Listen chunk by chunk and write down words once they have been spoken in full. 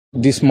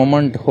This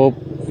moment, hope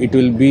it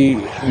will be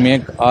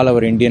make all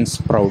our Indians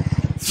proud.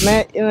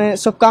 मैं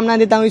शुभकामनाएं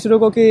देता हूँ इसरो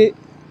को कि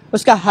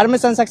उसका हर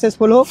मिशन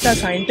सक्सेसफुल हो. The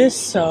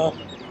scientists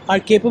are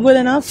capable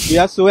enough. We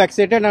are so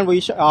excited and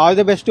wish all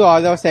the best to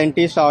all our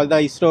scientists, all the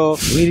ISRO.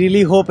 We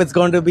really hope it's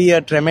going to be a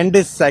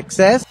tremendous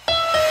success.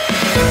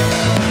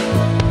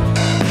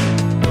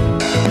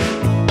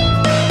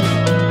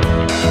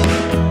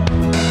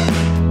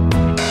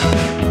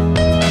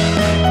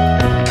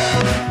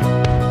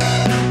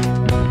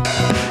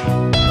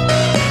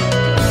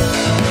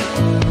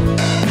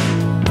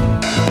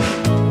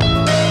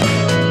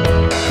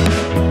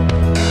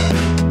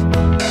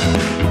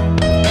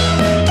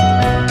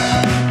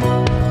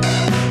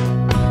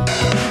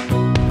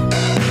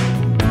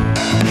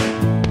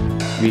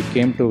 We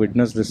came to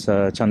witness this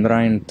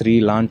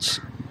Chandrayaan-3 launch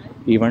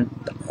event.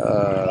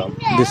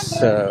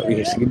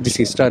 This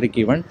historic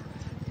event.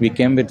 We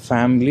came with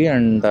family,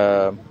 and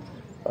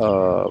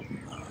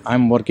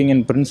I'm working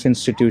in Prince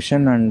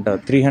Institution, and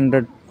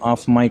 300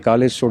 of my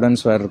college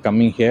students were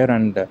coming here,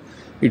 and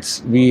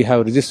we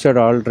have registered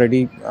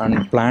already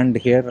and planned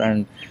here,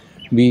 and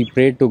we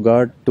pray to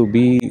God to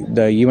be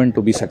the event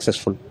to be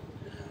successful.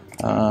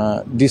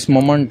 This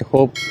moment,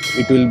 hope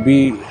it will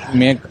be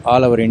make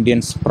all our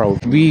Indians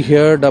proud. We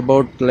heard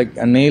about like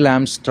Neil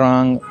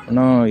Armstrong,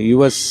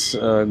 US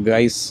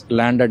guys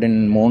landed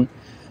in moon,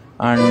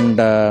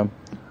 and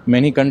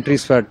many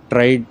countries were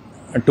tried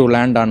to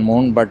land on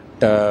moon, but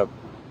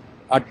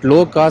at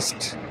low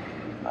cost.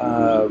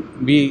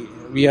 We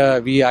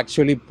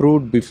actually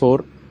proved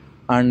before,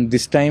 and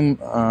this time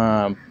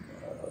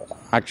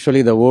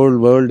actually the whole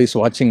world is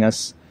watching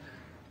us.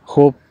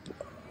 Hope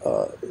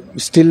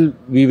still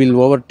we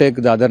will overtake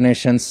the other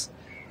nations,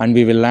 and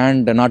we will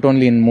land not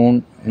only in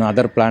moon, in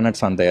other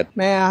planets on the earth.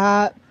 मैं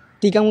यहाँ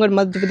टीकमगढ़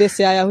मध्य प्रदेश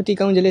से आया हूँ,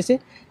 टीकमगढ़ जिले से.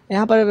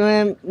 यहाँ पर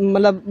मैं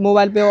मतलब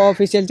मोबाइल पे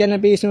ऑफिशियल चैनल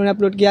पे इसने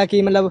अपलोड किया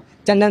कि मतलब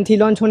चंद्रयान-3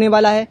 लॉन्च होने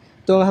वाला है.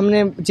 तो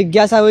हमने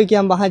जिज्ञासा हुई कि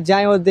हम वहाँ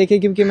जाएं और देखें,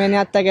 क्योंकि मैंने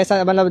आज तक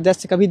ऐसा मतलब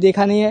दृश्य कभी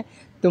देखा नहीं है.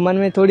 तो मन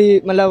में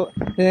थोड़ी मतलब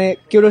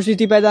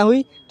क्यूरोसिटी पैदा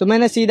हुई, तो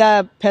मैंने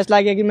सीधा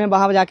फैसला किया कि मैं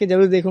वहाँ जाके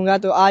ज़रूर देखूंगा.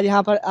 तो आज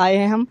यहाँ पर आए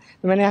हैं हम,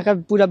 तो मैंने यहाँ का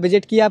पूरा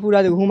विजिट किया,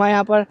 पूरा घूमा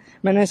यहाँ पर,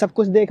 मैंने सब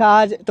कुछ देखा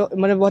आज. तो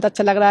मुझे बहुत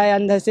अच्छा लग रहा है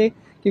अंदर से,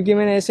 क्योंकि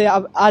मैंने इसे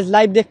अब आज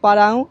लाइव देख पा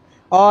रहा हूँ.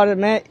 और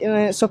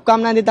मैं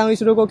शुभकामनाएं देता हूँ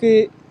इसरो को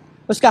कि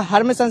उसका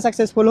हर मिशन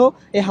सक्सेसफुल हो.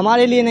 ये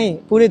हमारे लिए नहीं,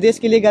 पूरे देश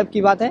के लिए गर्व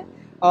की बात है.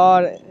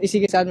 और इसी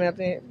के साथ मैं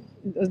अपने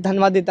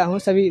धन्यवाद देता हूँ,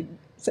 सभी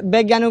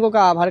वैज्ञानिकों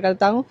का आभार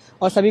करता हूँ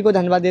और सभी को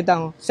धन्यवाद देता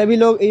हूँ. सभी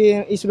लोग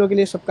इसरो के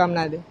लिए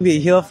शुभकामनाएं दें. We're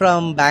here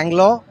from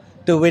Bangalore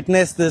to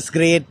witness this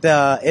great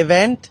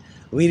event.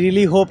 We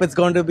really hope it's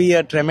going to be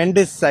a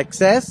tremendous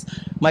success.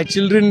 My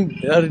children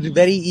are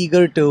very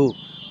eager to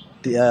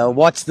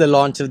watch the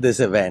launch of this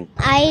event.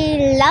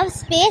 I love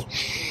space,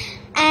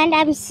 and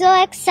I'm so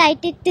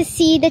excited to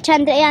see the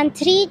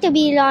Chandrayaan-3 to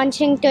be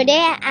launching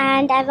today.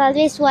 And I've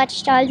always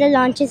watched all the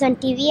launches on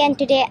TV, and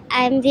today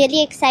I'm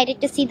really excited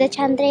to see the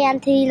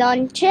Chandrayaan-3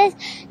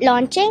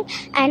 launching.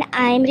 And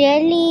I'm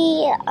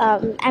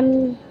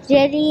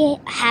really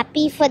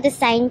happy for the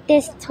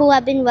scientists who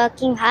have been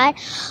working hard.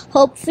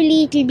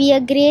 Hopefully it will be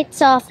a great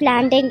soft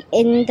landing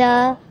in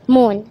the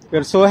moon. We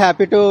are so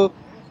happy to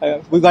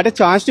we got a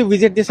chance to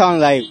visit this on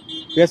live.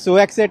 We are so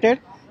excited.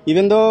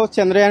 Even though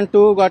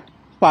Chandrayaan-2 got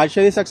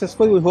partially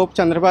successful, we hope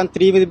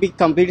Chandrayaan-3 will be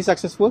completely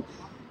successful.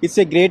 It's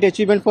a great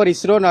achievement for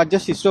ISRO, not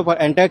just ISRO, for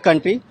entire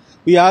country.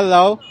 We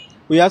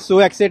are so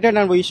excited,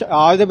 and we wish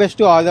all the best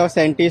to all our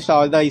scientists,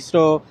 all the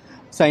ISRO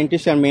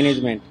scientists and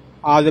management.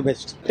 All the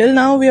best. Till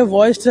now, we have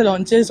watched the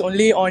launches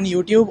only on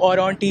YouTube or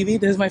on TV.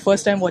 This is my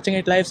first time watching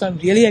it live, so I'm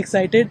really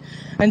excited.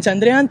 And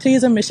Chandrayaan-3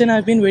 is a mission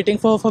I've been waiting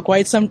for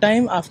quite some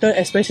time, after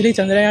especially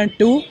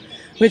Chandrayaan-2,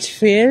 which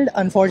failed.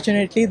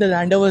 Unfortunately, the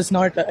lander was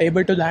not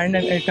able to land,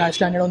 and it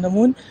crash landed on the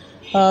moon.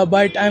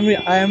 But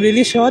I am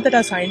really sure that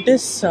our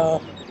scientists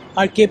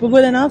are capable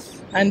enough,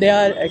 and they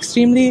are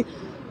extremely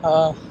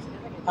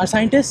our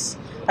scientists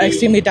are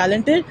extremely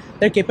talented.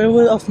 They're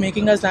capable of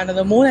making us land on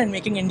the moon and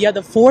making India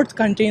the 4th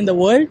country in the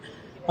world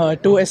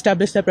to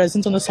establish their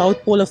presence on the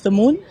south pole of the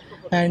moon.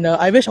 And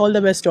I wish all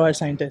the best to our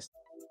scientists.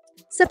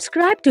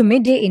 Subscribe to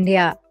Midday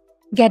India.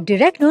 Get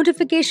direct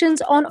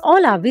notifications on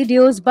all our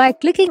videos by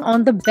clicking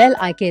on the bell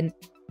icon.